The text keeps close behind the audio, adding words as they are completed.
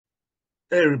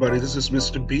Hey everybody, this is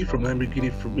Mr. B from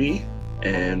Lamborghini for Me,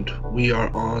 and we are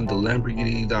on the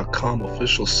Lamborghini.com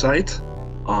official site.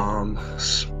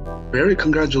 Very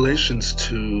congratulations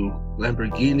to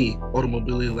Lamborghini,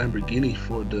 Automobili Lamborghini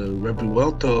for the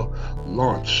Revuelto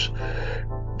launch.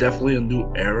 Definitely a new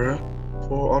era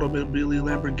for Automobili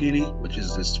Lamborghini, which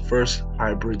is this first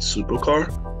hybrid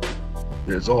supercar.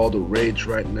 There's all the rage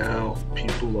right now.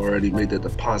 People already made their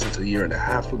deposits a year and a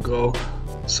half ago.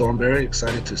 So I'm very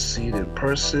excited to see it in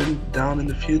person down in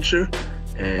the future.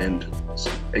 And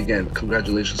again,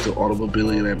 congratulations to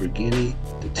Automobili Lamborghini,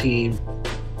 the team,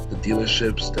 the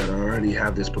dealerships that already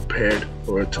have this prepared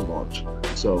for it to launch.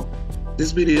 So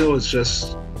this video is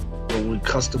just when we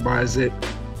customize it,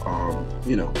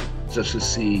 just to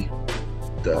see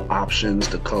the options,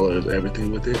 the colors,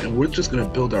 everything with it. And we're just gonna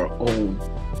build our own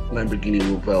Lamborghini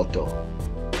Revuelto.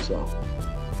 So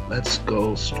let's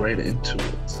go straight into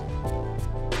it.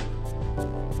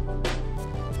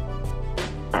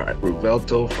 All right,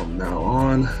 Revuelto from now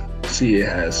on. See, it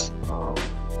has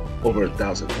over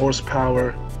 1,000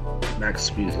 horsepower. Max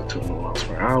speed is at 200 miles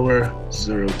per hour.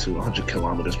 0 to 100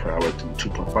 kilometers per hour in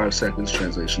 2.5 seconds.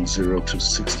 Translation 0 to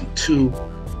 62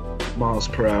 miles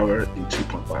per hour in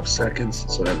 2.5 seconds.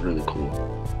 So that's really cool.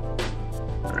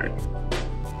 All right.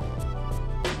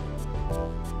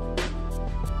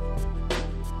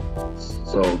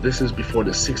 So this is before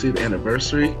the 60th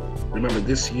anniversary. Remember,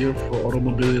 this year for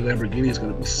Automobili Lamborghini is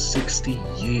going to be 60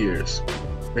 years.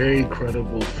 Very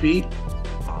incredible feat.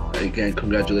 Again,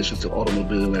 congratulations to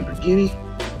Automobili Lamborghini.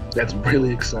 That's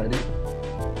really exciting.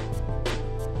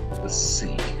 Let's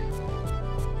see.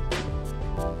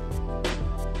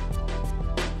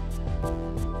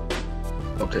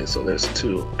 Okay, so there's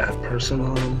two: ad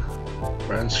personam,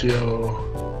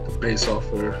 ratio, the base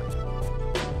offer.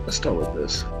 Let's start with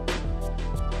this.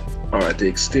 All right, the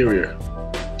exterior.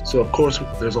 So of course,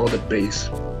 there's all the base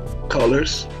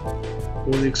colors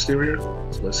for the exterior.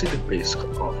 So let's see the base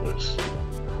offers.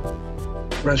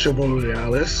 Rancho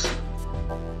Borealis.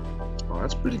 Oh,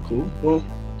 that's pretty cool. Well,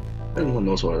 everyone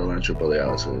knows what a Rancho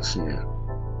Borealis is. Yeah.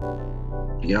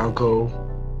 Bianco.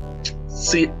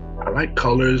 See, I like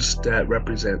colors that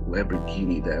represent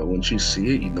Lamborghini, that once you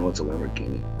see it, you know it's a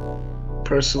Lamborghini.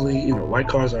 Personally, white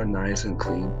cars are nice and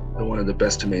clean. They're one of the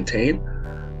best to maintain,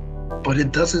 but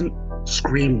it doesn't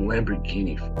scream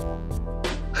Lamborghini.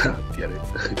 Get it?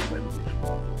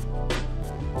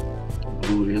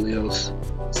 Blue Helios.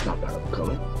 It's not bad of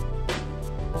color.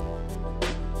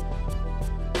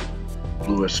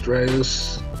 Blue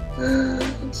Estrellas.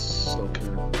 It's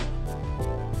okay.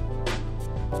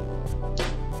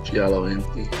 Yellow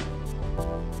Empty.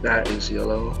 That is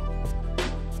yellow.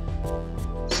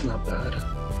 It's not bad.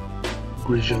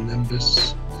 Grigio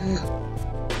Nimbus.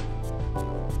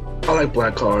 I like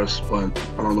black cars, but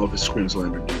I don't know if it screams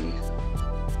Lamborghini.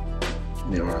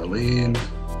 Nero Arlene,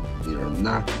 Nero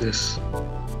Noctis.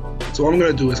 So what I'm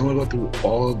gonna do is I'm gonna go through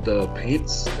all of the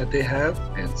paints that they have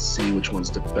and see which one's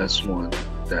the best one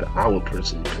that I would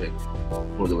personally pick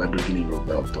for the Lamborghini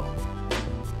Revuelto.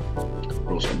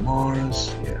 Rosa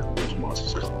Mars, yeah, Rosa Mars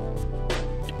is called.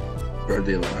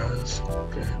 Verde Laz,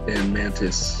 okay, and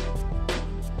Mantis.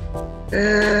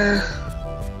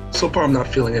 So far, I'm not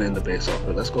feeling it in the base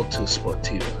offer. Let's go to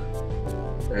Sportiva.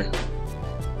 Okay.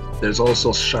 There's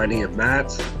also Shiny and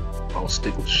Matte. I'll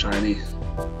stick with Shiny.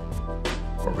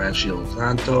 Orancio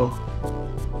Zanto.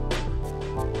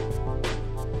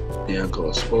 Bianco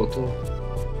Asopo.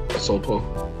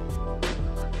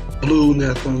 Blue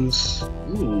Nethans.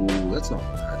 Ooh, that's not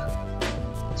bad.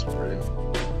 That's pretty.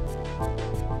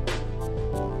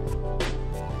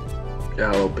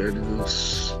 Gallo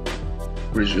Berdus.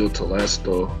 Grigio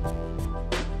Telesto,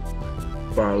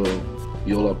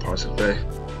 Viola Parsife.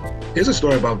 Here's a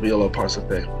story about Viola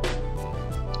Parsife.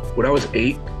 When I was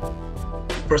 8,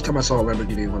 first time I saw a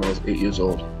Lamborghini when I was 8 years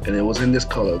old, and it was in this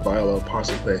color, Viola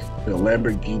Parsife,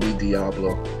 Lamborghini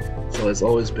Diablo. So it's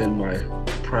always been my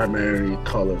primary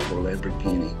color for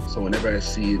Lamborghini. So whenever I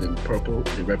see it in purple,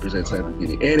 it represents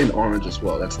Lamborghini, and in orange as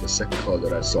well. That's the second color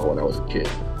that I saw when I was a kid.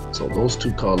 So those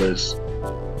two colors,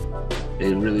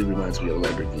 it really reminds me of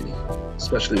Lamborghini,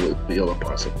 especially with Viola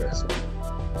Parsife.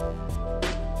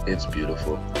 It's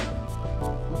beautiful.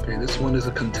 Okay, this one is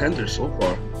a contender so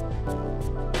far.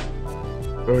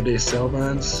 Verde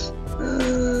Salvans.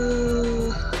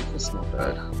 That's not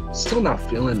bad. Still not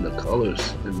feeling the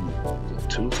colors in the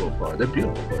two so far. They're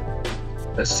beautiful,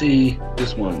 but let's see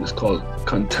this one. It's called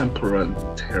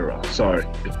Contemporanera. Sorry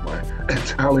if my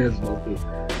Italian's no good.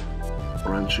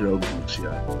 Rancho Gucci.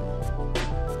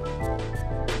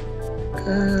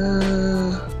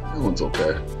 That one's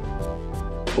okay.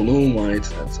 Balloon white,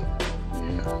 that's it.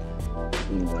 Yeah.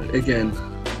 clean white. Again,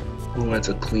 we went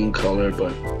to clean color,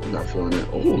 but I'm not feeling it.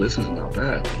 Oh, this is not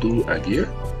bad. Blue Aguirre.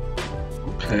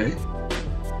 Okay.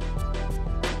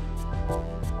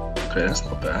 Okay, that's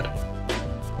not bad.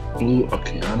 Blue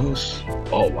Okeanos.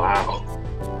 Oh, wow.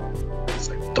 It's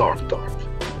like dark.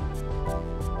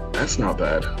 That's not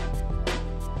bad.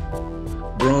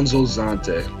 Bronzo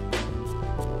Zante.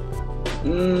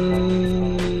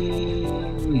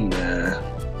 Nah.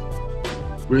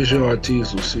 Reggio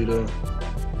Ortiz Lucido.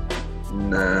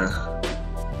 Nah.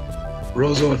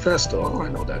 Rosso Infesto. Oh, I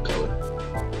know that color.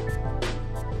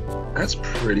 That's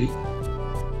pretty.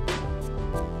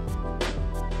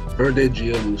 Verde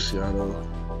Gia Luciano.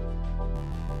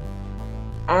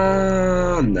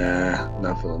 Nah.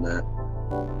 Not feeling that.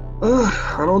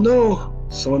 I don't know.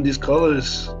 Some of these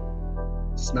colors,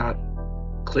 it's not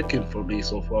clicking for me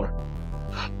so far.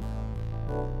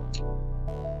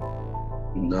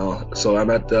 No. So I'm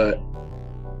at the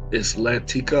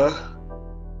Isletica.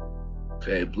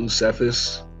 Okay, Blue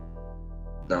Cephas.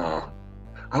 Nah.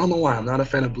 I don't know why. I'm not a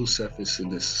fan of Blue Cephas in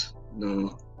this.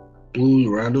 No. Blue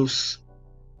Uranus.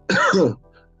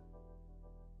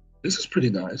 This is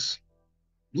pretty nice.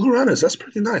 Blue Uranus, that's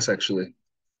pretty nice actually.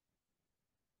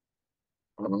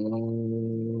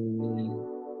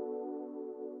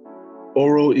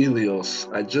 Oro Elios.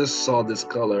 I just saw this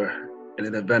color in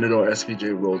an Aventador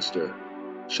SVJ Roadster.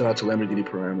 Shout out to Lamborghini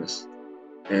Paramus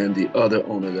and the other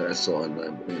owner that I saw in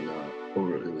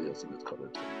Oro Elios in this color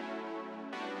too.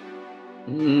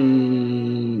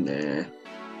 Nah.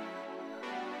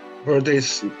 Verde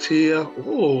Sutia.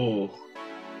 Oh,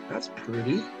 that's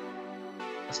pretty.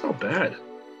 That's not bad.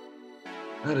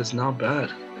 That is not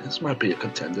bad. This might be a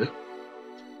contender.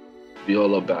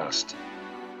 Viola Bast.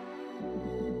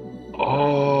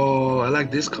 Oh, I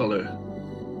like this color.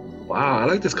 Wow, I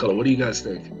like this color. What do you guys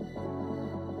think?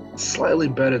 Slightly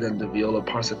better than the Viola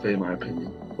Parsife, in my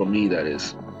opinion. For me, that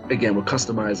is. Again, we're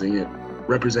customizing it,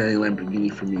 representing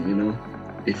Lamborghini for me, you know,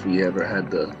 if we ever had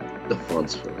the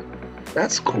funds for it.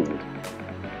 That's cool.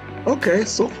 Okay,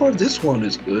 so far this one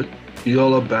is good.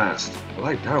 Viola Bast. I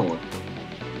like that one.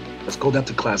 Let's go down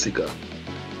to Classica.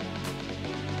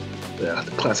 Yeah,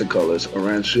 the classic colors.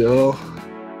 Orancio.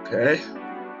 Okay.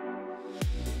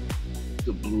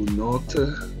 The Blue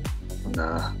Norte.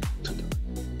 Nah.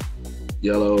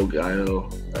 Yellow Gallo.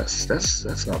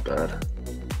 That's not bad.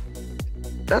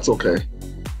 That's okay.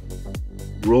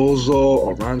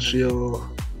 Rosso, Orancio.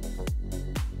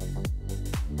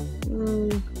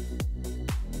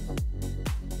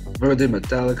 Verde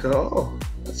Metallica. Oh,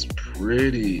 that's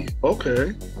pretty.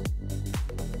 Okay.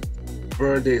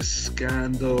 Verde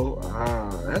Scandal.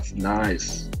 Ah, that's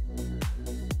nice.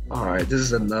 All right, this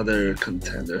is another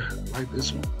contender. I like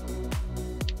this one.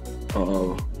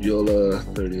 Viola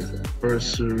 30th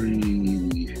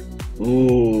anniversary.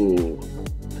 Ooh.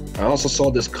 I also saw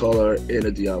this color in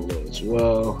a Diablo as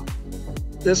well.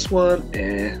 This one,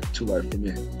 too light for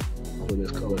me for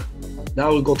this color. Now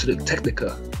we'll go to the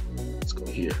Technica. Let's go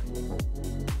here.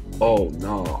 Oh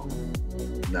no.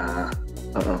 Nah.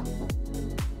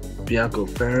 Bianco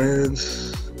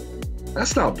Ferens.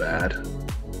 That's not bad.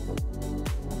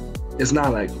 It's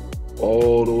not like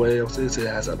all the way upstairs. It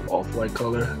has an off-white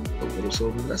color, a little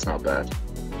silver. That's not bad.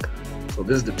 So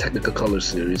this is the Technica color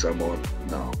series I'm on.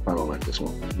 No, I don't like this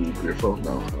one. Blue Grifo.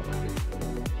 No, I don't like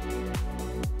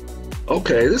it.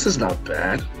 Okay, this is not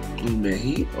bad. Blue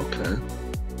Mehi. Okay.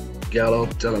 Gallo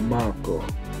Delamarco.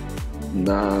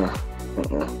 Nah.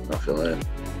 Not feeling it.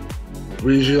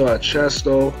 Reggio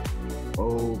Acesto.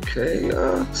 Okay.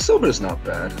 Silver's not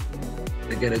bad.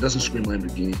 Again, it doesn't scream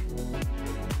Lamborghini.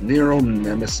 Nero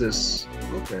Nemesis.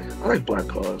 Okay, I like black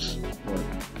cars, but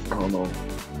I don't know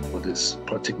what this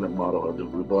particular model of the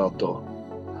Revuelto.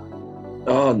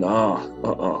 Oh, no.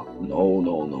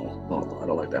 No, I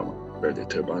don't like that one. Verde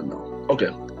Turbine, no.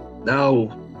 Okay, now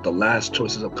the last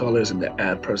choices of colors in the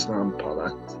Ad Personam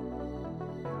palette.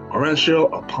 Orancio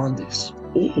Apondis.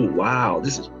 Oh, wow,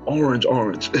 this is orange.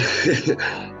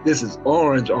 This is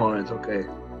orange, okay.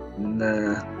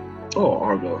 Nah. Oh,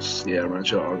 Argos. Yeah,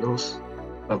 Orancio Argos.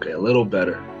 Okay, a little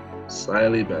better.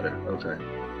 Slightly better. Okay.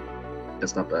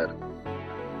 That's not bad.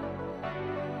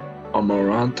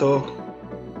 Amaranto.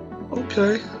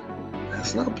 Okay.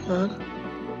 That's not bad.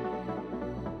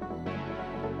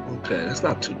 Okay, that's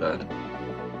not too bad.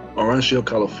 Orancio,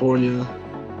 California.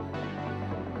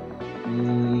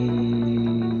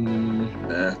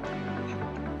 Nah.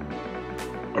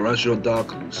 Orancio Doc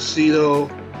Lucido.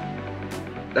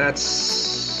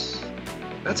 That's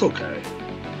okay.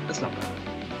 That's not bad.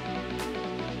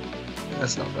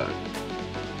 That's not bad.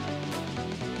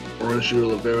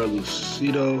 Orancio Rivera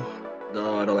Lucido.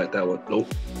 No, I don't like that one. Nope.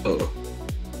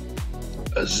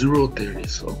 A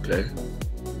 030s, okay.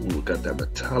 Ooh, got that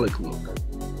metallic look.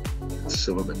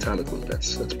 Silver metallic look,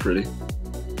 that's pretty.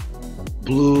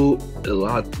 Blue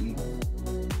Iliadi.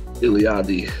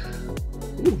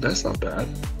 Ooh, that's not bad.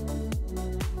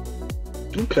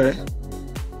 Okay.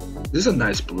 This is a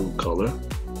nice blue color.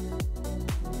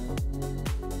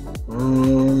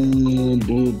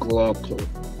 Blue Glauco.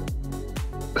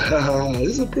 This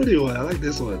is a pretty one. I like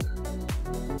this one.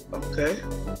 Okay.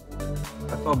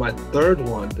 I found my third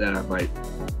one that I might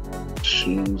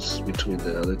choose between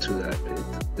the other two that I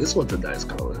picked. This one's a nice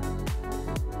color.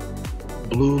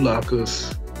 Blue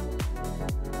Lacus.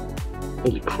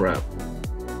 Holy crap.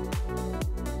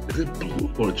 Is it blue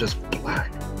or just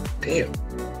black? Damn.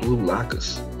 Blue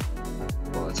Lacus.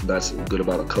 Oh, that's a good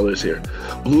amount of colors here.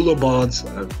 Blue Le Mans.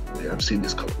 I've seen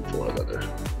this color before on other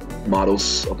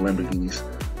models of Lamborghinis.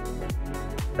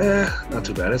 Not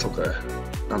too bad. It's okay.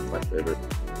 Not my favorite.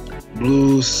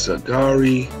 Blue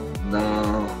Sagari.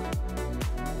 No.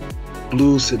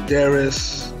 Blue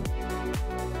Sideris.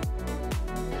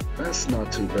 That's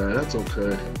not too bad. That's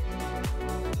okay.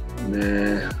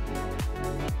 Nah.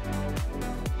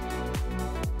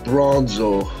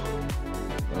 Bronzo.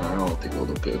 I don't think it'll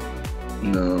look good.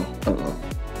 No.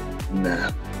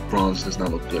 Nah. Bronze does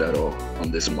not look good at all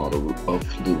on this model of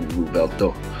the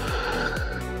Revuelto.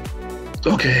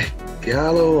 Okay.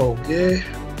 Gallo. Okay.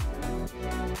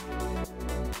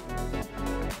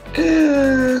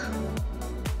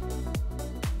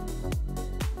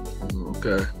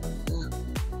 Okay.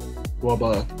 What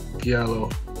about Giallo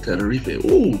Tenerife?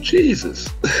 Oh, Jesus.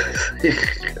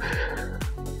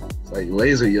 It's like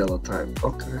laser yellow type.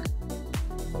 Okay.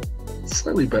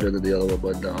 Slightly better than the other one,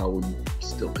 but no, I would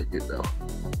still pick it though.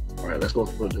 All right, let's go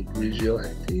for the Grigio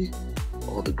XT.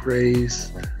 All the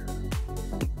grays.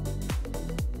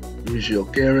 Grigio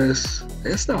Garris.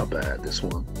 It's not bad, this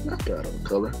one. Not bad on the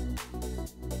color.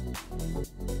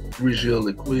 Grigio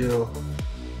Liquio.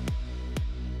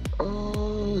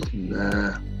 Oh,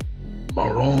 nah.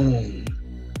 Marron.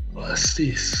 What's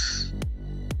this?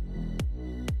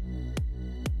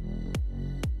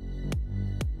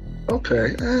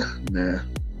 Okay, nah.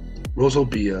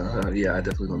 Rosobia. Yeah, I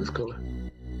definitely know this color.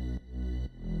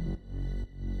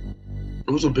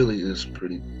 Automobili is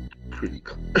pretty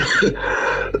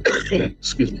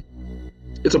excuse me.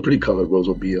 It's a pretty color,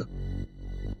 Rosobia.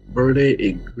 Verde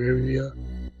Agraria.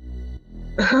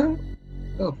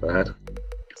 Not bad.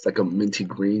 It's like a minty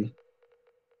green.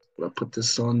 Will I put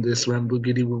this on this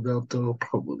Lamborghini Revuelto?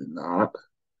 Probably not.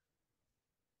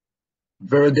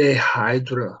 Verde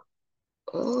Hydra.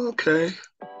 Okay.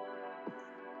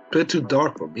 Bit too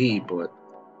dark for me, but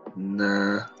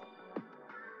nah.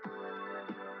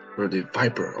 Verde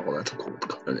Viper. Oh, that's a cool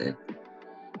color name.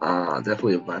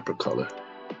 Definitely a Viper color.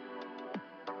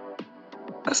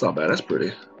 That's not bad. That's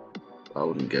pretty. I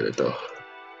wouldn't get it though.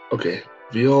 Okay.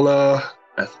 Viola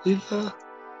Athleta.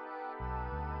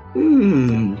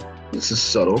 This is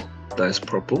subtle. Nice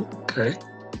purple. Okay.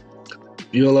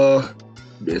 Viola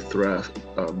Mithras.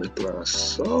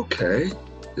 Okay.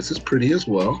 This is pretty as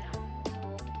well.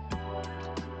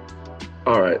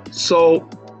 All right. So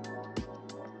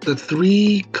the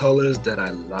three colors that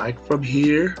I like from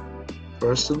here,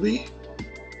 personally,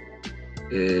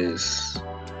 is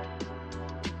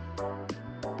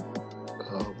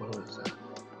what was that?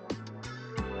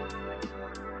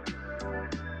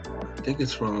 I think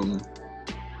it's from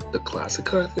the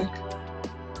Classica, I think.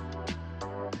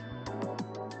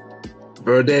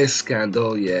 Verde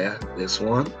Scandal, yeah, this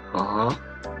one.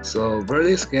 So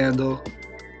Verde Scandal.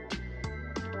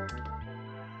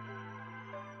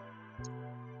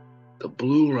 The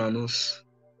Blue Runners.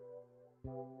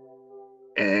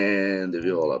 And the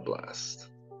Viola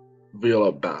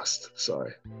Bast,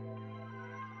 sorry.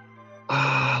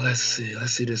 Let's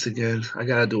see this again. I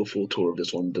gotta do a full tour of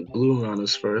this one. The Blue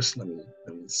Runners first. Let me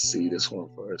see this one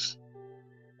first.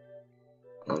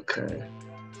 Okay.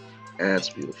 That's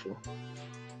beautiful.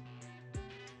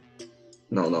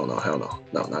 No, hell no.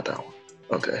 No, not that one.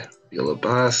 Okay. Viola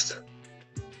Bast.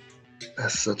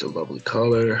 That's such a lovely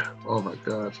color. Oh my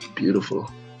God, beautiful.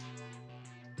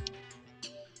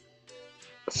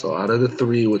 So out of the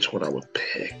three, which one I would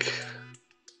pick?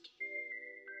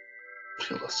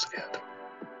 Viola Scandal.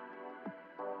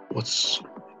 What's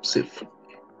it for me?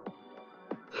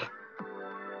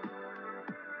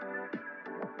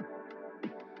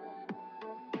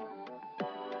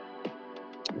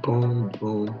 Boom,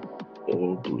 boom,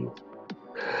 or blue.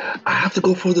 I have to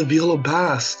go for the Viola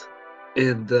Bast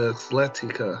in the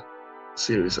Atletica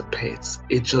series of paints.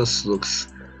 It just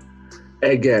looks,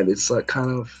 again, it's like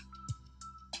kind of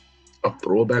a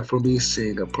throwback for me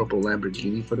seeing a purple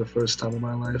Lamborghini for the first time in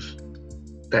my life.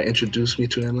 that introduced me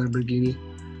to a Lamborghini.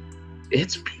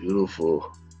 It's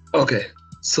beautiful. Okay,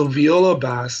 so Viola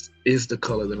Bast is the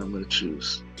color that I'm going to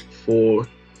choose for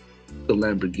the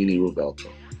Lamborghini Revuelto.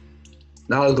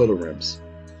 Now I'll go to rims.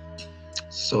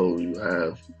 So you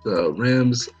have the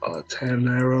rims, tan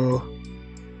narrow,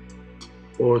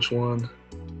 orange one.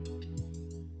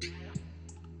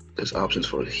 There's options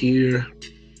for it here.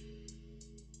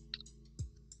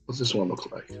 What's this one look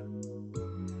like?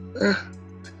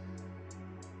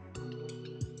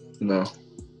 No.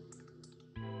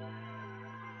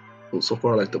 Well, so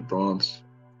far I like the bronze.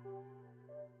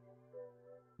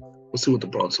 Let's see what the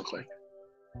bronze look like.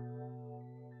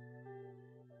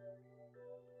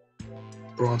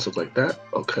 Bronze look like that.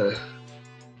 Okay.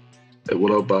 And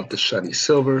what about the shiny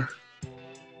silver?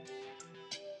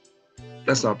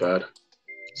 That's not bad.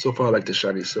 So far I like the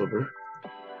shiny silver.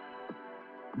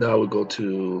 Now we go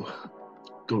to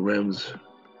the rims,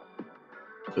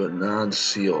 the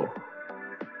non-seal.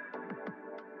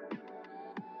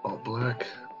 All black,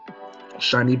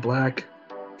 shiny black,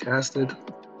 casted.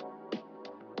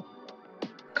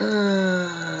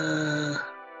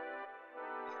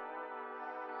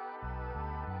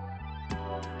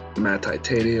 Matte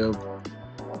titanium.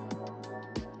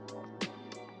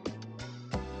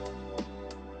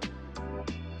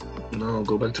 No,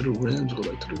 go back to the rims, go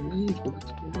back to the rims, go back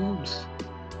to the rims.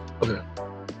 Okay.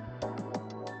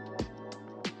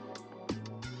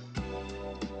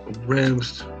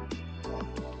 Rims,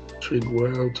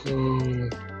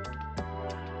 Revuelto.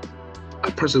 I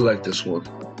personally like this one.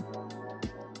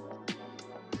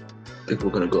 I think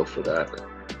we're gonna go for that.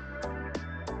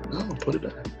 No, put it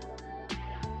back.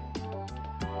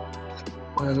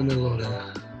 Why isn't it loading?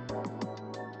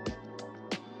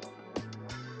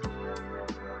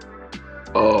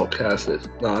 Oh, casted.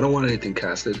 No, I don't want anything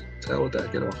casted. Tell with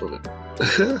that, get off of it.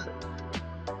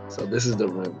 So this is the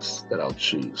rims that I'll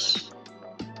choose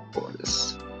for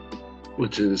this,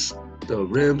 which is the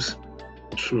rims,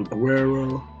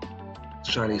 Triguero,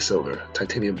 shiny silver,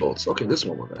 titanium bolts. Okay, this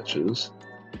one we're gonna choose.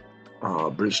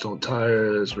 Bridgestone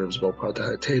tires, rims both part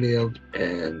titanium,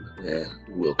 and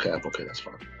wheel cap. Okay, that's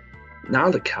fine.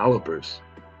 Now the calipers.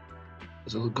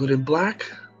 Does it look good in black?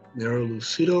 Nero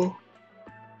Lucido,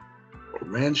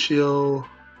 Rancio.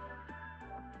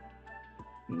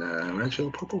 Nah,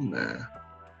 Rancio purple. Nah.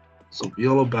 So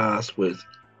Viola Bass with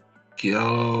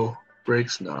Giallo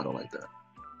brakes. No, I don't like that.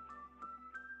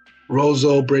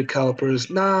 Rosso brake calipers.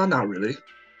 Nah, not really.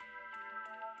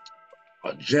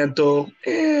 Argento.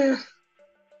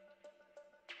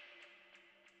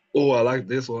 Oh, I like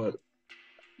this one.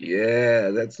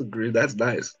 Yeah, that's the green. That's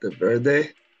nice. The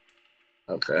Verde.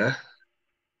 Okay.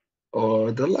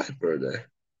 Or the light Verde.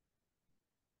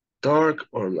 Dark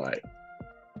or light?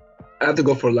 I have to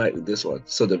go for light with this one.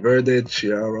 So the Verde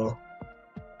Chiaro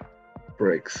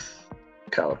brakes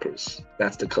calipers.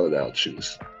 That's the color that I'll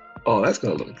choose. Oh, that's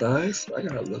gonna look nice. I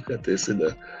gotta look at this in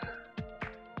the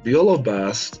Viola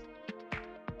Bast.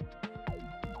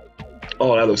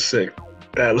 Oh, that looks sick.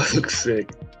 That looks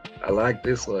sick. I like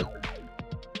this one.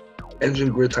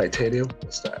 Engine grid titanium.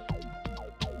 What's that?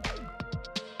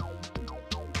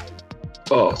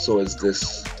 Oh, so it's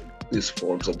these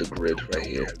forms of the grid right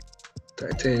here.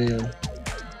 Titanium.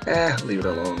 Leave it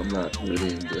alone. I'm not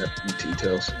really into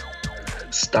details.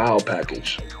 Style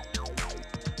package.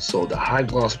 So the high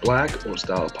gloss black or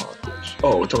style package?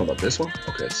 Oh, we're talking about this one?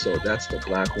 Okay, so that's the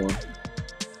black one.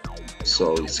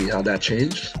 So you see how that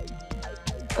changed?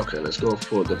 Okay, let's go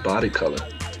for the body color.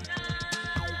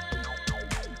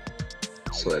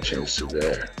 So that changed to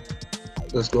there.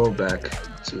 Let's go back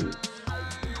to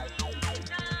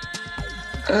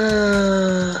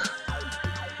I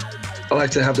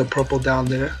like to have the purple down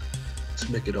there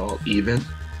to make it all even.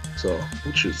 So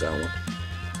we'll choose that one.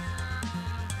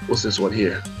 What's this one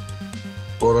here?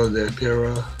 Oro de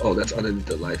Pera. Oh, that's underneath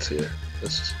the lights here.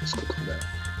 Let's click on that.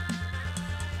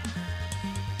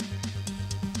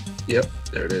 Yep,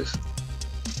 there it is.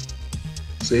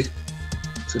 See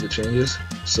the changes?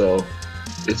 So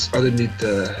it's underneath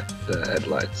the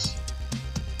headlights.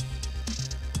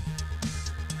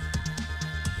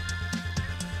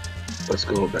 Let's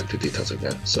go back to details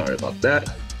again. Sorry about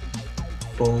that.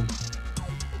 Boom.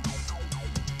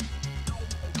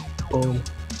 Boom.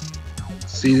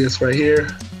 See this right here?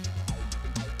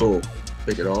 Boom.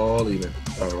 Make it all even.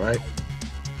 All right.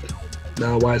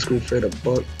 Now widescreen fade a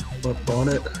bump on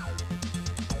it.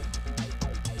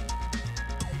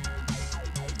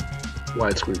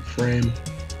 Widescreen frame.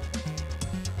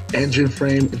 Engine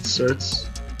frame inserts.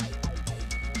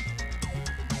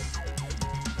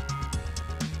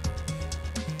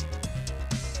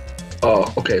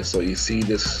 Oh, okay, so you see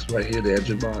this right here, the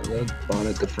engine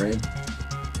bonnet, the frame.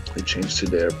 They changed to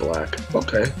their black.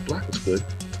 Okay, black is good.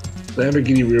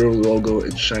 Lamborghini rear logo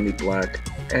in shiny black.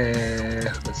 And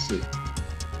let's see.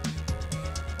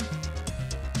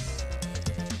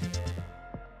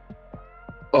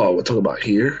 Oh, we're talking about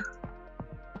here.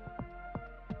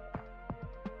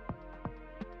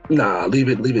 Nah, leave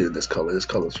it in this color. This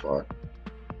color's fine.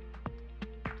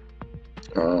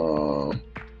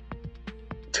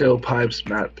 Tailpipes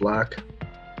matte black.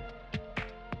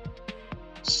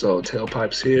 So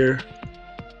tailpipes here.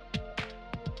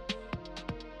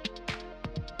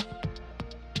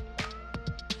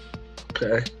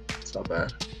 Okay, it's not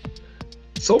bad.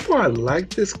 So far, I like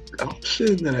this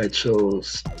option that I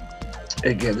chose.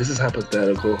 Again, this is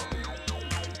hypothetical.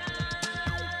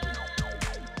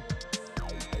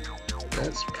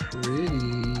 That's pretty.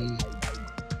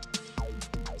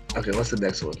 Okay, what's the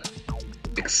next one?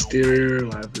 Exterior,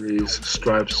 liveries,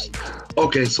 stripes.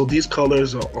 Okay, so these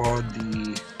colors are on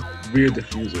the rear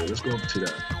diffuser. Let's go to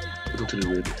that. Let's go to the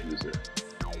rear diffuser.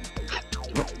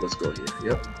 Oh, let's go here.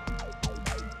 Yep.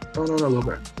 Oh, no, go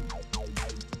back.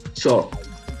 So,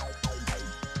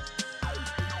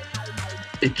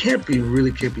 it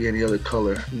really can't be any other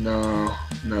color. No,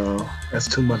 that's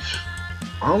too much.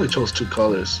 I only chose two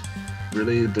colors.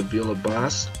 Really, the Viola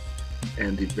Bass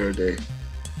and the Verde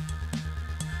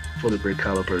for the brake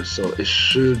calipers. So it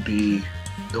should be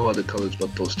no other colors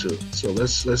but those two. So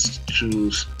let's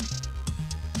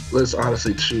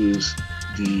honestly choose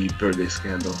the Verde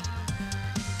Scandal.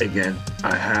 Again,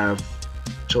 I have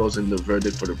chosen the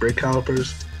Verde for the brake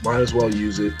calipers. Might as well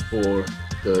use it for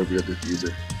the rear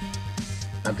diffuser.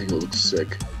 I think it looks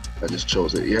sick. I just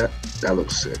chose it. Yeah, that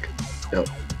looks sick. Yep.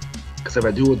 Because if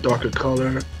I do a darker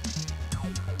color,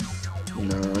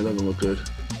 no, it doesn't look good.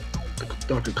 The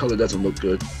darker color doesn't look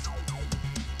good.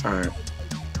 Alright,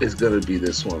 it's gonna be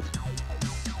this one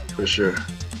for sure.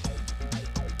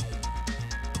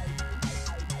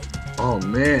 Oh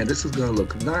man, this is gonna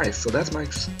look nice. So that's my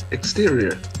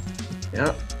exterior.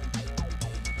 Yep.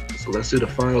 So let's do the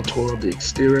final tour of the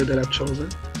exterior that I've chosen.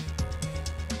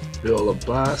 Viola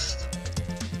Blast.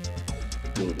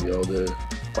 Do the other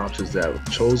options that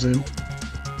I've chosen.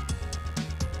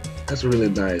 That's really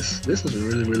nice. This is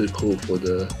really cool for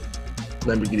the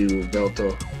Lamborghini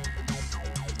Revuelto.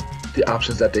 The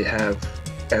options that they have,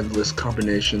 endless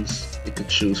combinations you could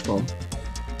choose from.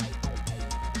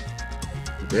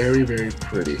 Very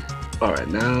pretty. All right,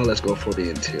 now let's go for the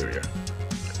interior.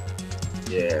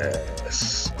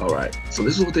 Yes. All right, so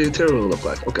this is what the interior will look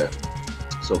like. Okay,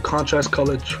 so contrast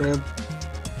color trim.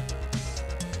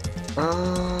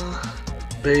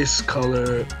 Base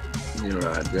color,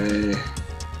 Mirade.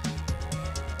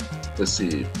 Let's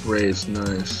see, gray is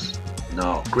nice.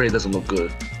 No, gray doesn't look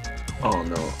good. Oh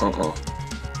no,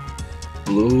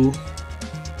 Blue,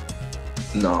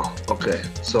 no, okay.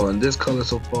 So in this color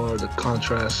so far, the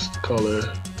contrast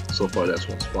color, so far that's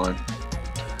one's fine.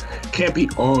 Can't be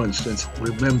orange since,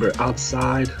 remember,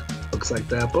 outside looks like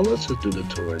that, but let's just do the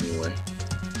tour anyway.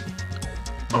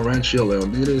 Orancio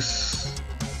Leonidas.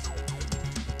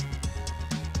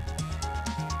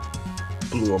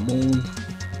 Blue Moon,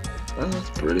 that's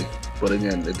pretty. But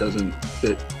again, it doesn't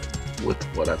fit with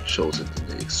what I've chosen in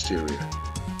the exterior.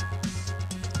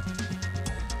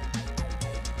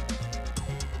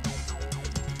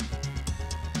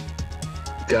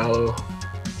 Gallo,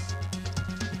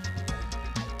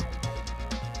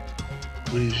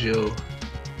 Grigio,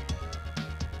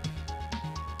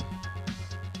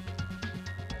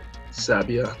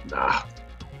 Sabia, nah.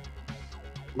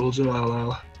 Rosa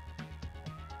Ala,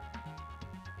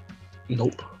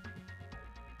 nope.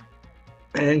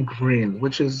 And green,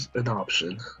 which is an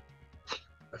option.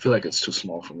 I feel like it's too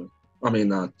small for me. I mean,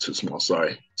 not too small,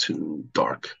 sorry, too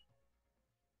dark.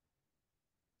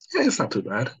 Yeah, it's not too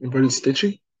bad. Inverted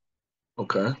stitching,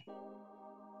 okay.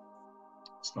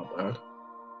 It's not bad.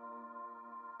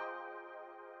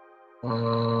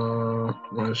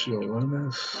 Ratio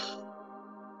limits.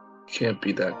 Can't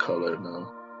be that color,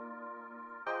 no.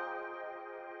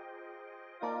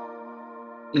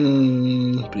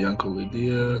 Bianco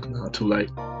Lidia, not too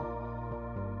light.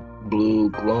 Blue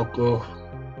Glauco.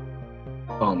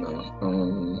 Oh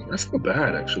no, that's not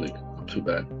bad actually. Not too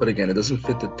bad. But again, it doesn't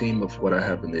fit the theme of what I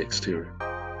have in the exterior.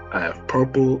 I have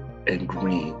purple and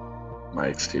green, my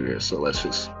exterior. So let's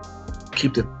just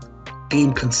keep the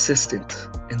theme consistent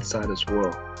inside as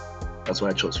well. That's why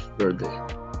I chose Verde.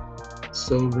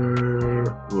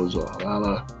 Silver, Rosa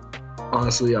Halala.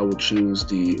 Honestly, I would choose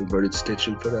the inverted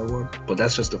stitching for that one, but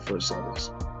that's just the first of this.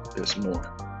 There's more.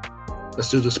 Let's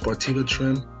do the Sportiva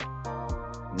trim.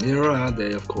 Nero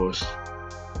Ade, of course.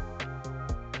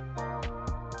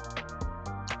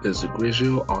 There's the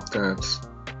Grigio Octans.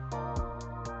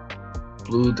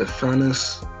 blue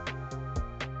Definis.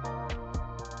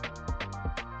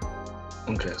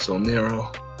 Okay, so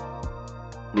Nero,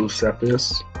 blue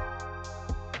Cepheus.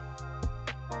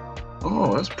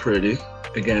 Oh, that's pretty.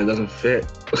 Again, it doesn't fit,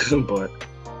 but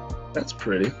that's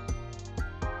pretty.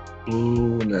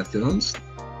 Blue Nethylons,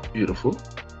 beautiful.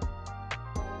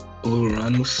 Blue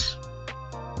Uranus.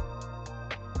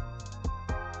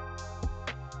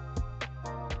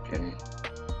 Okay,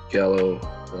 yellow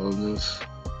Vilnius.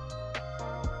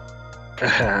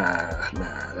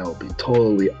 Nah, that would be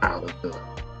totally out of the.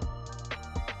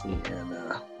 And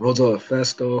Rosa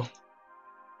Festo.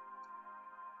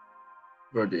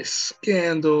 Verde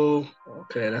Scandal.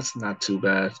 Okay, that's not too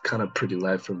bad. Kind of pretty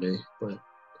light for me, but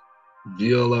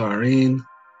Viola Arene.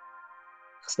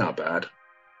 That's not bad.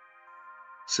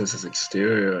 Since its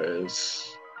exterior is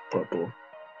purple.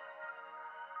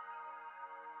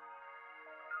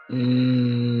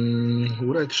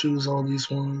 Would I choose all these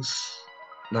ones?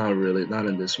 Not really, not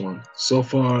in this one. So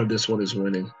far, this one is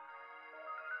winning.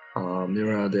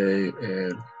 Mirade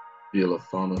and Viola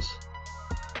Faunus.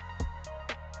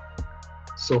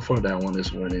 So far, that one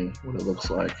is winning, what it looks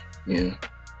like. Yeah,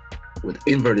 with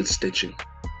inverted stitching.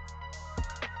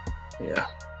 Yeah.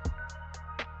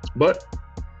 But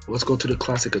let's go to the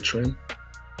Classica trim.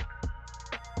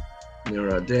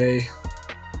 Mirade.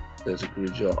 There's a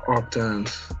Grigio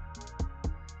Octans.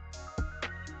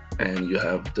 And you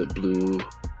have the blue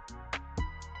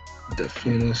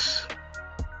Definis.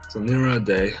 So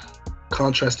Mirade.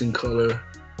 Contrasting color.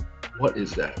 What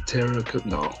is that? Terra?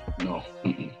 No.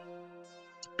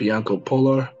 Bianco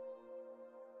Polar.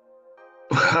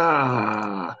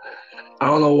 I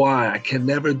don't know why. I can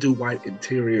never do white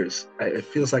interiors. It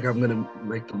feels like I'm going to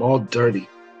make them all dirty.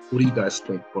 What do you guys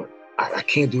think? But I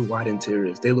can't do white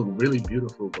interiors. They look really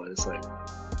beautiful, but it's like,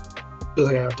 I feel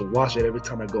like I have to wash it every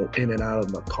time I go in and out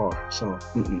of my car. So,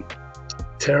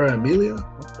 Terra Amelia?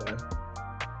 Okay.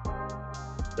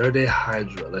 Verde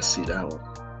Hydra. Let's see that one.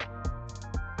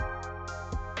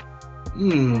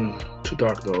 Too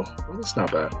dark though. Well, it's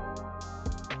not bad.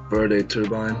 Verde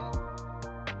Turbine.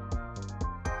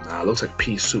 Nah, it looks like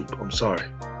pea soup. I'm sorry.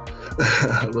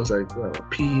 It looks like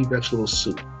pea vegetable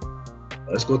soup.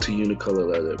 Let's go to Unicolor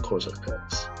Leather Corsa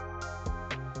Packs.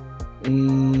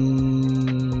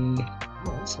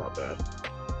 Well, that's not bad.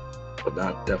 But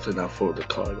definitely not for the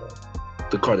car though.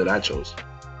 The car that I chose.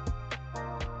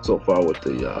 So far with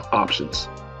the options.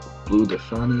 Blue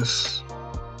Definis.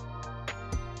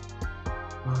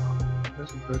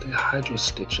 There's a Verde Hydro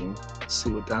stitching. Let's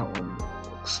see what that one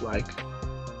looks like.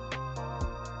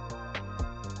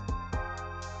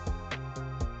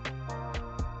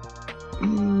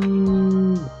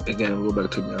 Again, we'll go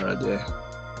back to Mirade.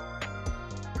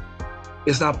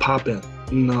 It's not popping.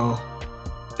 No,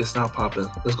 it's not popping.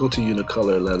 Let's go to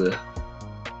Unicolor Leather.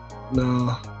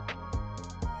 No.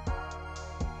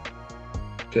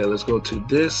 Okay, let's go to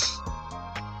this.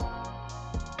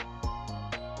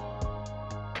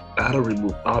 Add or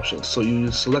remove options. So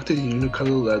you selected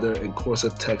Unicolor Leather and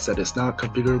Corsa text that is not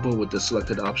configurable with the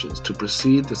selected options. To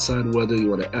proceed, decide whether you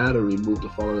want to add or remove the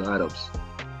following items.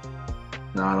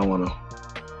 No, I don't want to.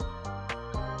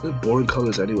 They're boring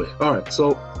colors anyway. All right,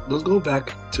 so let's go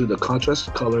back to the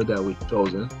contrast color that we've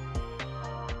chosen.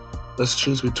 Let's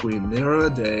choose between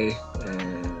Mirade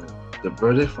and the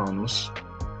Verde Faunus,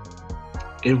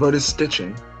 inverted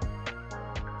stitching,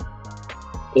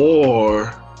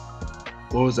 or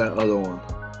what was that other one?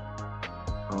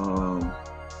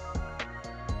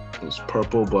 It was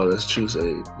purple, but let's choose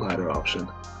a lighter option.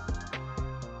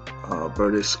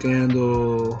 Verde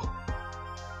Scandal.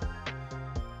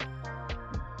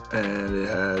 And it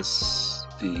has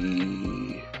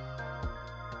the,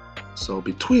 so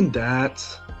between that,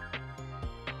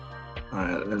 all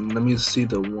right, and let me see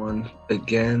the one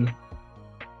again.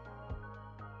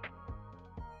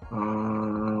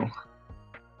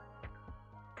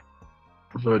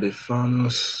 Verde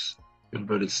Faunus,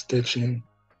 inverted stitching.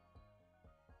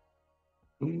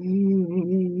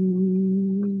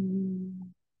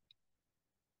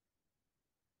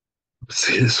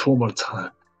 See this one more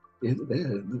time.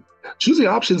 Choosing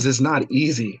options is not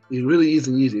easy. It really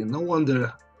isn't easy. No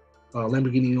wonder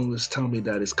Lamborghini owners tell me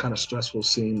that it's kind of stressful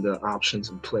seeing the options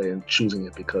in play and choosing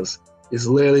it, because it's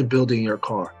literally building your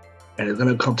car, and it's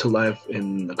gonna come to life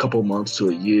in a couple months to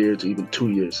a year to even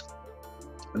 2 years.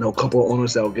 I know a couple of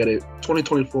owners that will get it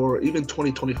 2024, even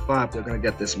 2025. They're gonna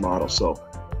get this model. So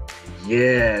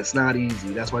yeah, it's not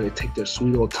easy. That's why they take their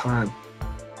sweet old time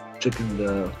checking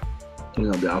the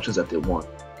options that they want.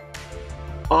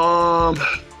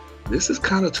 This is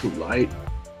kind of too light.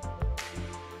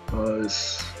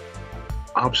 It's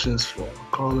options for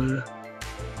color.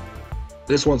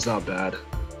 This one's not bad.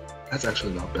 That's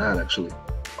actually not bad, actually.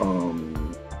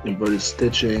 Inverted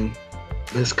stitching.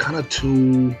 It's kind of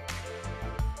too.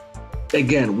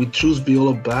 Again, we choose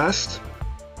Viola Bast.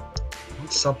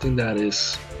 Something that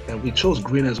is, and we chose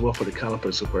green as well for the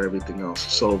calipers so for everything else.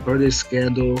 So Verde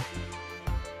Scandal.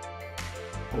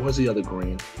 What was the other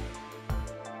green?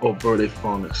 Oh, Verde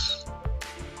Faunus.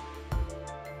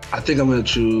 I think I'm gonna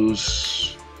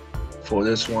choose for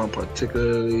this one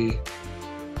particularly.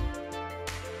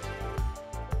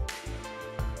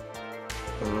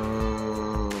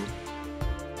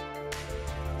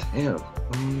 Damn.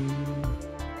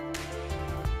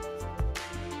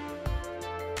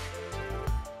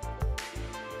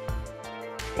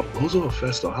 Rosa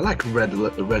Festo. I like red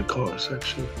cars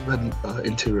actually, red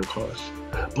interior cars,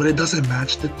 but it doesn't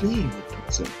match the theme. It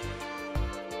doesn't.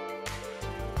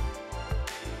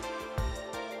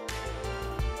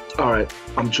 All right,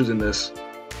 I'm choosing this.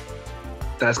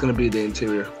 That's gonna be the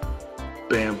interior.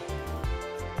 Bam.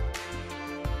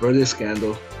 Verde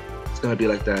Scandal. It's gonna be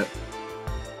like that.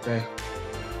 Okay.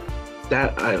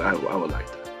 That I would like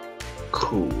that.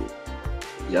 Cool.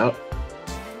 Yup.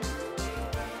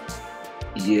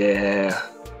 Yeah.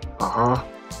 Uh-huh.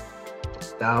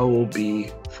 That will be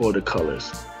for the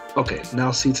colors. Okay, now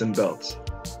seats and belts.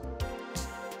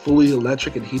 Fully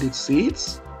electric and heated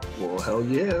seats? Well, hell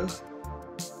yeah.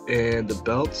 And the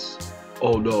belts?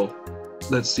 Oh no.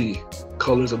 Let's see.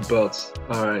 Colors of belts.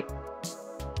 All right.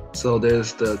 So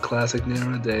there's the classic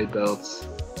narrow day belts.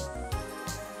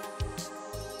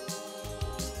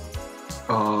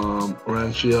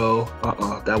 Rancio.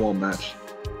 That won't match.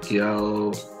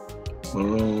 Yellow.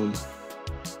 Maroon,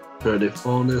 Verde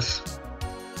Faunus.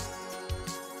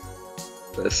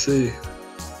 Let's see.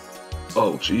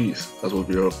 Oh, geez, that's what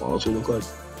Verde Faunus will look like.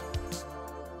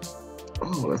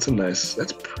 Oh,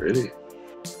 that's pretty.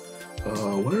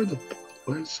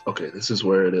 Okay, this is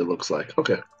where it looks like.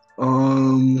 Okay,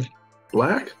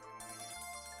 black,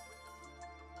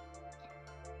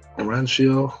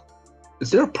 Rancio. Is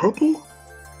there a purple,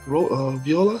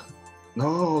 Viola?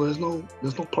 No, there's no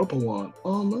purple one.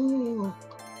 Oh no.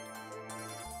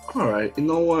 All right, you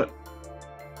know what?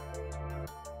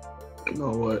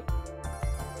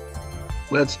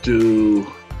 Let's do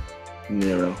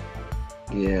Nero.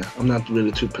 Yeah, I'm not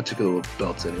really too particular with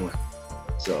belts anyway.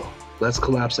 So let's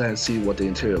collapse that and see what the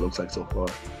interior looks like so far.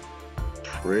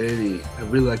 Pretty. I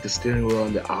really like the steering wheel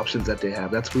and the options that they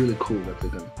have. That's really cool that they're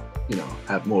gonna,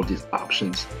 have more of these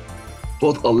options.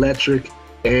 Both electric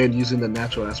and using the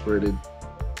natural aspirated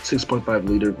 6.5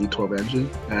 liter V12 engine.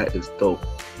 That is dope.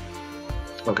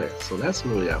 Okay, so that's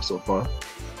what we have so far.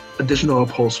 Additional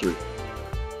upholstery.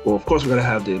 Well, of course, we're gonna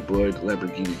have the embroidered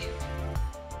Lamborghini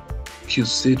Q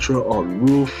Citra on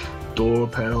roof, door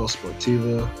panel,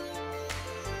 Sportiva.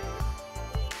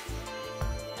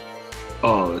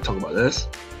 Oh, they're talking about this?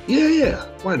 Yeah,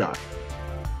 why not?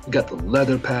 We got the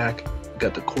leather pack, we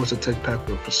got the Corsa Tech pack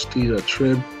with Prestige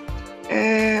trim.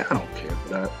 I don't care for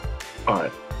that. All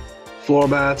right, floor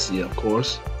mats, yeah, of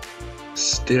course.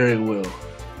 Steering wheel.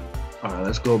 All right,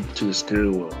 let's go to the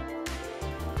steering wheel.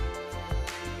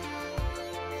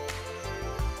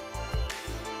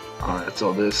 All right,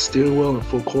 so this steering wheel in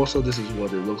full Corsa, this is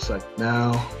what it looks like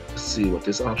now. Let's see what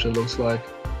this option looks like.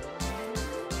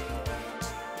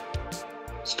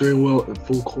 Steering wheel in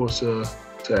full Corsa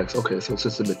text. Okay, so it's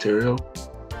just the material.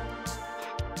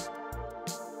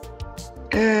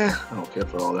 I don't care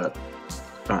for all that.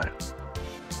 All right.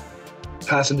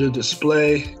 Passenger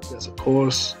display, yes, of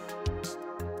course.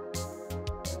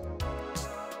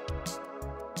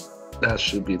 That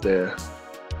should be there.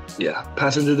 Yeah,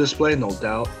 passenger display, no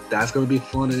doubt. That's gonna be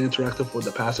fun and interactive for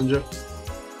the passenger.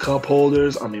 Cup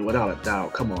holders, I mean, without a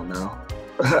doubt. Come on now.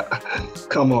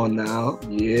 Come on now.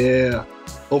 Yeah.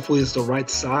 Hopefully it's the right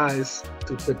size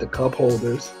to fit the cup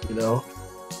holders,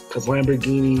 because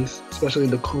Lamborghinis, especially in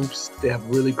the coupes, they have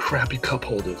really crappy cup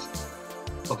holders.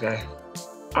 Okay.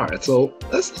 All right, so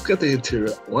let's look at the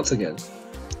interior once again.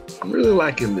 I'm really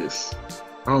liking this.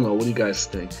 I don't know, what do you guys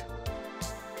think?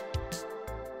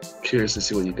 Curious to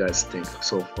see what you guys think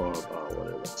so far about what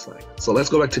it looks like. So let's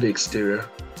go back to the exterior.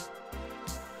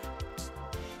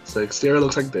 So the exterior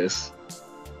looks like this.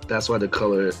 That's why the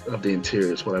color of the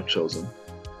interior is what I've chosen.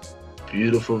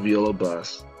 Beautiful Viola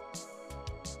bus.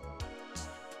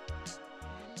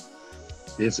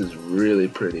 This is really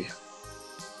pretty.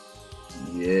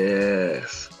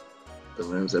 Yes. The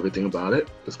rims, everything about it.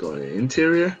 Let's go in the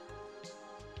interior.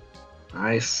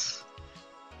 Nice.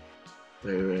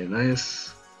 Very, very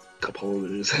nice. Cup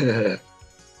holders.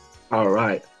 All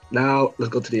right. Now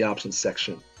let's go to the options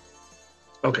section.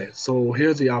 Okay, so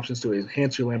here's the options to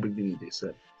enhance your Lamborghini, they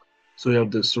said. So we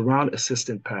have the surround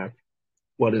assistant pack.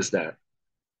 What is that?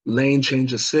 Lane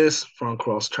change assist, front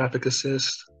cross traffic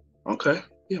assist. Okay,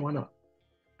 yeah, why not?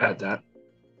 Add that.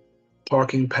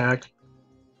 Parking pack,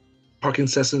 parking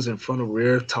sensors in front of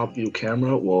rear top view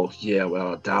camera. Well, yeah,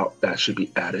 well, I doubt that should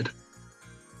be added.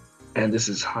 And this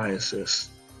is high assist,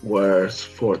 whereas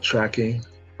for tracking,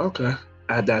 okay,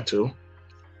 add that too.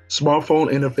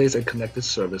 Smartphone interface and connected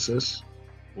services.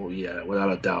 Well, yeah,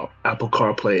 without a doubt. Apple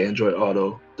CarPlay, Android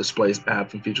Auto displays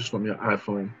apps and features from your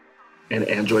iPhone and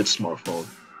Android smartphone.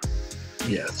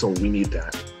 Yeah, so we need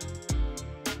that.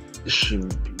 It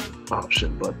shouldn't be an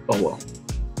option, but oh well.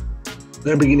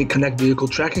 Lamborghini Connect Vehicle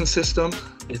Tracking System.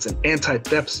 It's an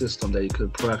anti-theft system that you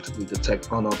could proactively detect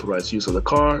unauthorized use of the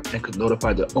car and could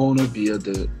notify the owner via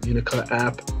the Unica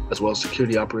app, as well as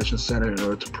Security Operations Center, in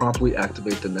order to promptly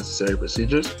activate the necessary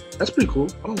procedures. That's pretty cool.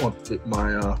 I don't want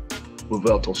my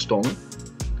Revuelto stolen.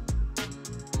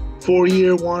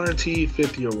 4-year warranty,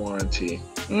 5th-year warranty.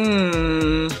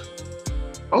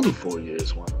 I'll do 4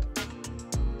 years. Why not?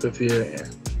 5th year, yeah.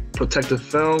 Protective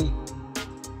film,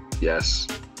 yes.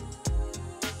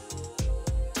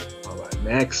 All right,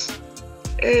 next.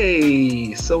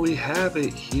 Hey, so we have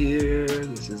it here.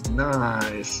 This is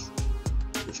nice.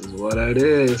 This is what it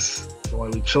is. The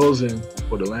one we chosen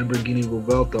for the Lamborghini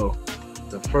Revuelto,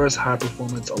 the first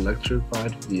high-performance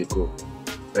electrified vehicle.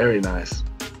 Very nice.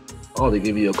 Oh, they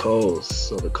give you a code.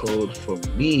 So the code for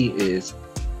me is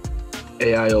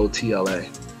AIOTLA.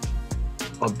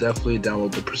 I'll definitely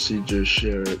download the procedure,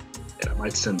 share it, and I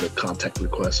might send a contact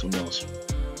request, who knows.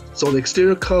 So the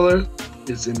exterior color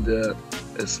is in the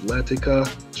Atletica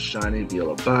Shiny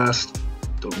Viola Bast.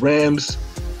 The rims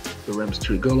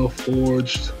Trigolo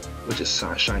forged, which is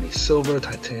shiny silver,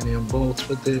 titanium bolts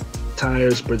with it.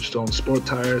 Tires, Bridgestone sport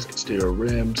tires, exterior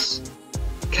rims.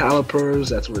 Calipers,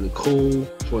 that's really cool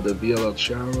for the Viola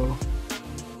Charo.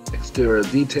 Exterior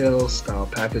details, style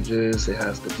packages. It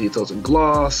has the details in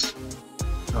gloss.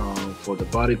 For the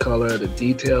body color, the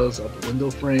details of the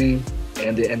window frame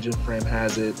and the engine frame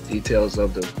has it. Details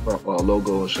of the front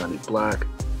logo, shiny black,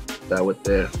 that with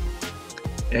there.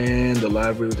 And the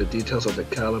livery with the details of the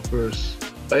calipers.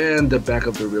 And the back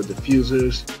of the rear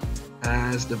diffusers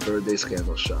has the Verde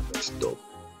Scandal shot. That's dope.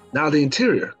 Now the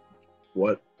interior,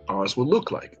 what ours will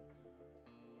look like.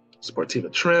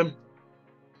 Sportiva trim,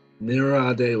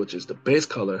 Nera Ade, which is the base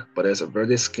color, but has a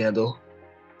Verde Scandal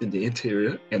in the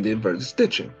interior and the inverted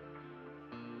stitching.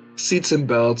 Seats and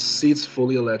belts, seats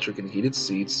fully electric and heated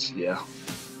seats. Yeah,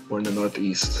 we're in the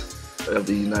northeast of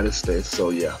the United States, so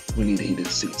yeah, we need heated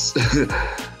seats.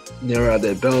 Nera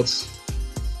Ade belts,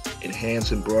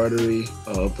 enhanced embroidery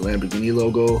of the Lamborghini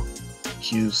logo,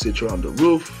 Hue Citra on the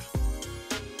roof,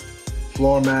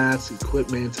 floor mats,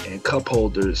 equipment, and cup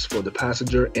holders for the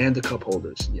passenger and the cup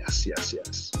holders. Yes, yes,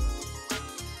 yes.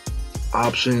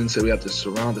 Options, so we have the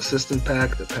surround assistant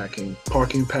pack, the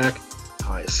parking pack,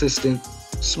 high assistant,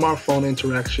 smartphone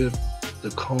interaction,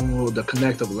 the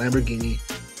connect of Lamborghini,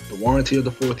 the warranty of the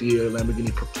 4th year,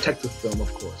 Lamborghini protective film,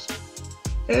 of course.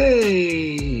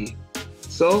 Hey,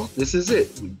 so this is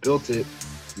it. We built it.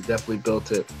 We definitely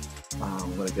built it.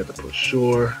 I'm gonna get the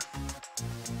brochure,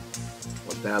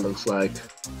 what that looks like.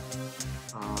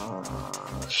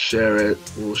 Share it.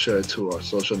 We'll share it to our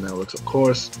social networks, of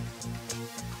course,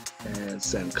 and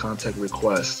send contact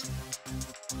requests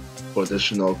for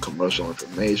additional commercial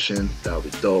information. That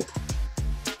would be dope.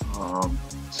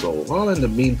 So while in the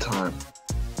meantime,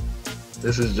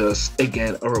 this is just,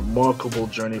 again, a remarkable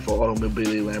journey for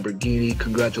Automobili Lamborghini.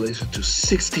 Congratulations to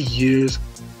 60 years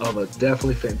of a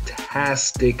definitely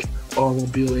fantastic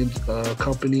automobile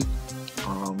company.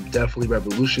 Definitely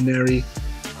revolutionary.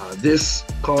 This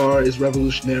car is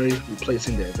revolutionary,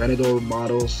 replacing the Aventador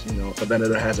models. You know,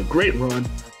 Aventador has a great run,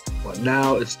 but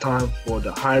now it's time for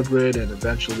the hybrid and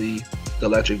eventually the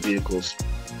electric vehicles.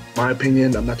 My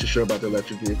opinion, I'm not too sure about the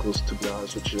electric vehicles, to be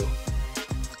honest with you.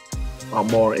 I'm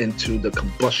more into the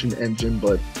combustion engine,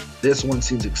 but this one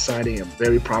seems exciting and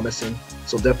very promising.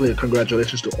 So definitely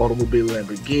congratulations to Automobili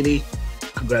Lamborghini.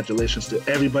 Congratulations to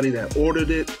everybody that ordered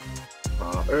it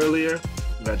earlier.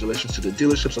 Congratulations to the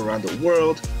dealerships around the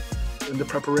world in the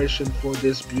preparation for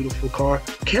this beautiful car.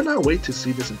 Cannot wait to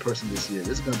see this in person this year.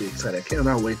 This is going to be exciting. I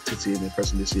cannot wait to see it in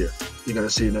person this year. You're going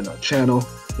to see it in our channel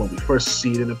when we first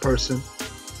see it in person.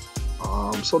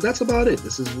 So that's about it.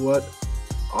 This is what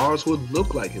ours would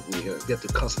look like if we get to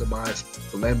customize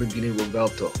the Lamborghini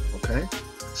Revuelto, okay?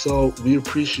 So we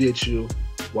appreciate you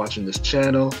watching this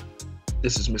channel.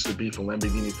 This is Mr. B from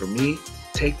Lamborghini for me.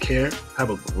 Take care.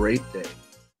 Have a great day.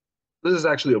 This is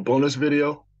actually a bonus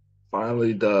video.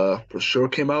 Finally, the brochure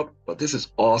came out, but this is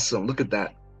awesome. Look at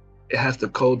that. It has the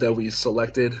code that we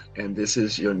selected, and this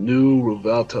is your new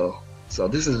Revuelto. So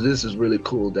this is really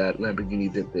cool that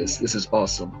Lamborghini did this. This is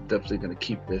awesome. Definitely gonna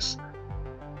keep this.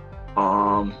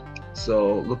 Um,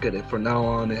 so look at it. From now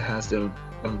on, it has the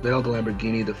unveiled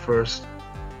Lamborghini, the first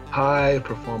high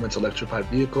performance electrified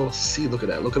vehicle. See, look at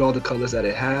that. Look at all the colors that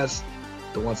it has,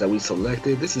 the ones that we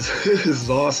selected. This is this is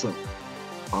awesome.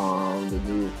 The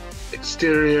new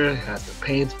exterior has the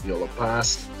paint, Viola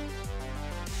Past,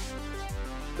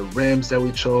 the rims that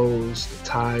we chose, the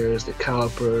tires, the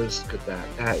calipers. Look at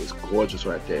that. That is gorgeous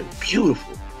right there.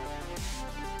 Beautiful.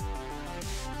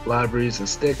 Libraries and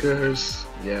stickers.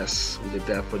 Yes, we did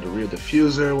that for the rear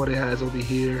diffuser, what it has over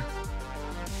here.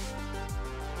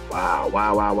 Wow,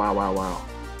 wow, wow, wow, wow, wow.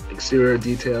 Exterior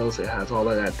details, it has all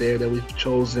of that there that we've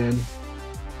chosen.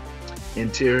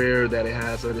 Interior that it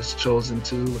has that it's chosen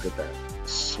too. Look at that.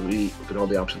 Sweet. Look at all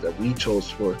the options that we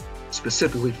chose for,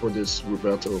 specifically for this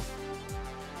Revuelto.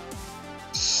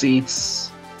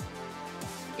 Seats.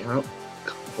 Yep.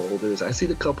 Cup holders. I see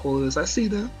the cup holders. I see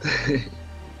them.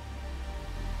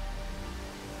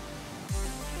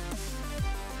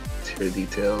 Interior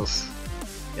details.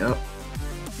 Yep.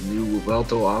 New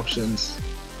Revuelto options.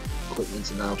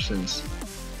 Equipments and options.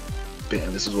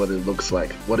 Bam, this is what it looks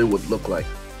like. What it would look like.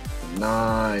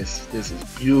 Nice. This is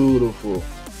beautiful.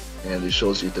 And it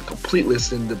shows you the complete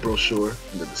list in the brochure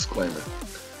and the disclaimer.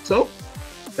 So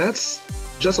that's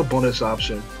just a bonus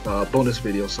option, bonus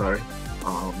video, sorry,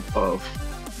 of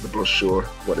the brochure,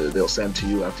 what they'll send to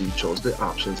you after you chose the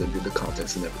options and did the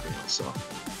contents and everything else. So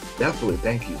definitely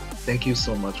thank you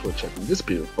so much for checking this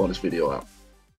bonus video out.